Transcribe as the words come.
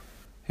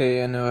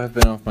Hey, I know I've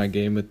been off my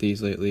game with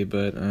these lately,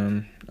 but I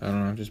don't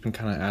know, I've just been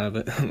kind of out of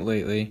it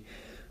lately.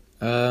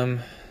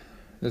 Um,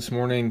 this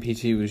morning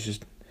PT was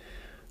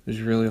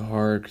really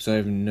hard because I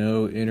have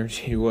no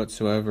energy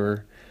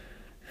whatsoever.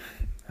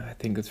 I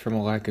think it's from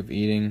a lack of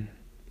eating.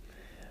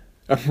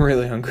 I'm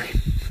really hungry,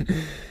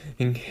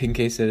 in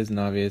case that isn't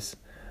obvious.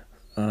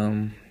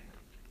 Um,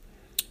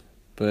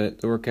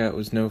 but the workout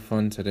was no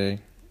fun today.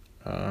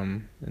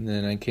 And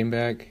then I came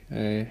back,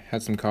 I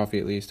had some coffee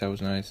at least, that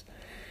was nice.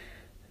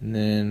 And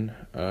then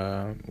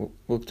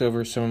looked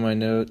over some of my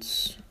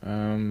notes,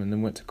 and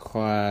then went to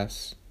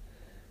class,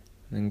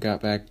 and then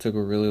got back, took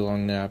a really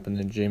long nap, and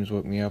then James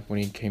woke me up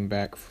when he came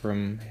back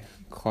from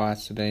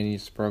class today, and he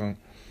sprung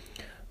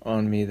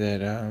on me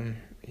that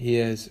he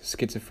has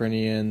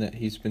schizophrenia and that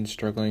he's been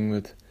struggling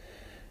with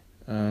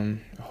a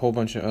whole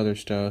bunch of other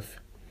stuff.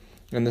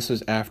 And this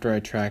was after I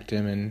tracked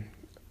him and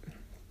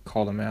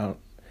called him out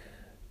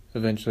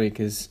eventually,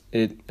 because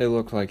it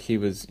looked like he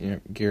was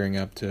gearing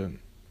up to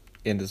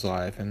end his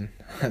life, and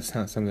that's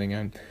not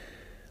something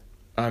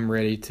I'm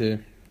ready to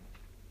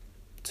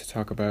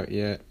talk about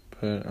yet.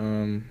 But I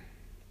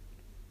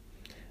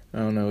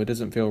don't know, it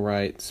doesn't feel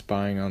right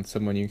spying on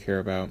someone you care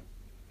about.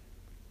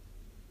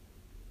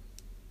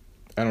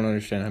 I don't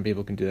understand how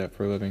people can do that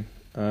for a living.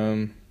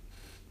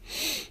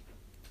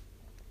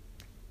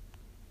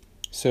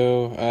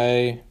 So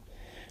I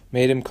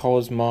made him call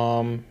his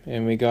mom,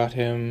 and we got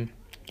him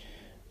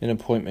an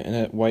appointment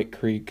at White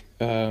Creek.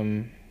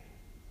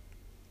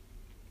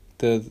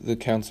 The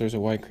counselors at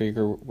White Creek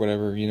or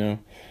whatever,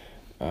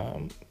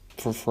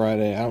 for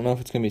Friday. I don't know if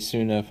it's going to be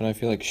soon enough, and I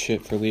feel like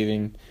shit for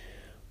leaving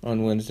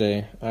on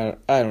Wednesday. I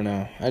don't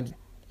know.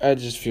 I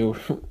just feel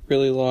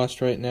really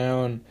lost right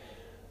now, and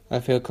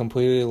I feel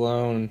completely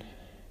alone,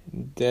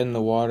 dead in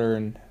the water,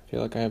 and I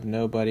feel like I have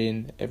nobody,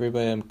 and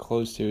everybody I'm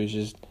close to is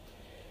just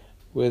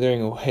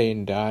withering away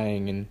and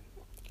dying, and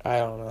I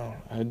don't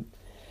know.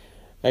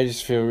 I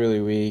just feel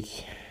really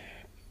weak.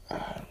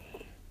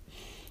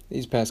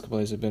 These past couple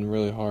days have been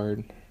really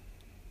hard.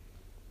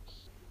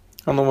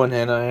 On the one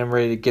hand, I am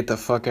ready to get the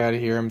fuck out of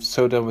here. I'm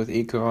so done with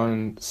econ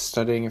and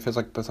studying. It feels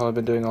like that's all I've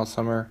been doing all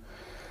summer.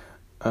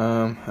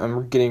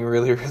 I'm getting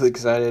really, really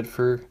excited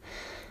for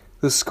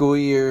the school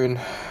year and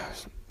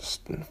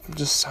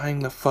just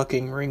signing the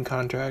fucking ring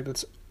contract.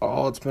 That's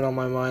all that's been on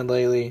my mind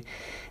lately.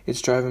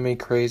 It's driving me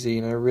crazy,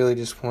 and I really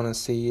just want to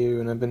see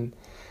you. And I've been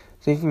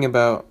thinking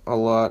about a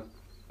lot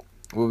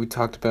what we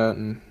talked about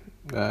and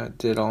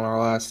did on our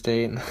last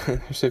date, and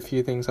there's a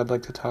few things I'd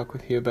like to talk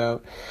with you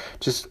about.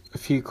 Just a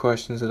few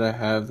questions that I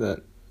have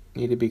that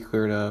need to be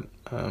cleared up.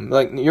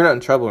 You're not in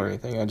trouble or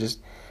anything,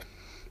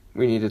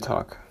 we need to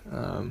talk.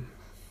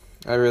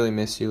 I really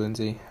miss you,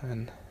 Lindsay,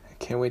 and I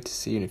can't wait to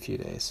see you in a few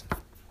days.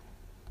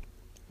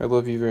 I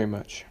love you very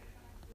much.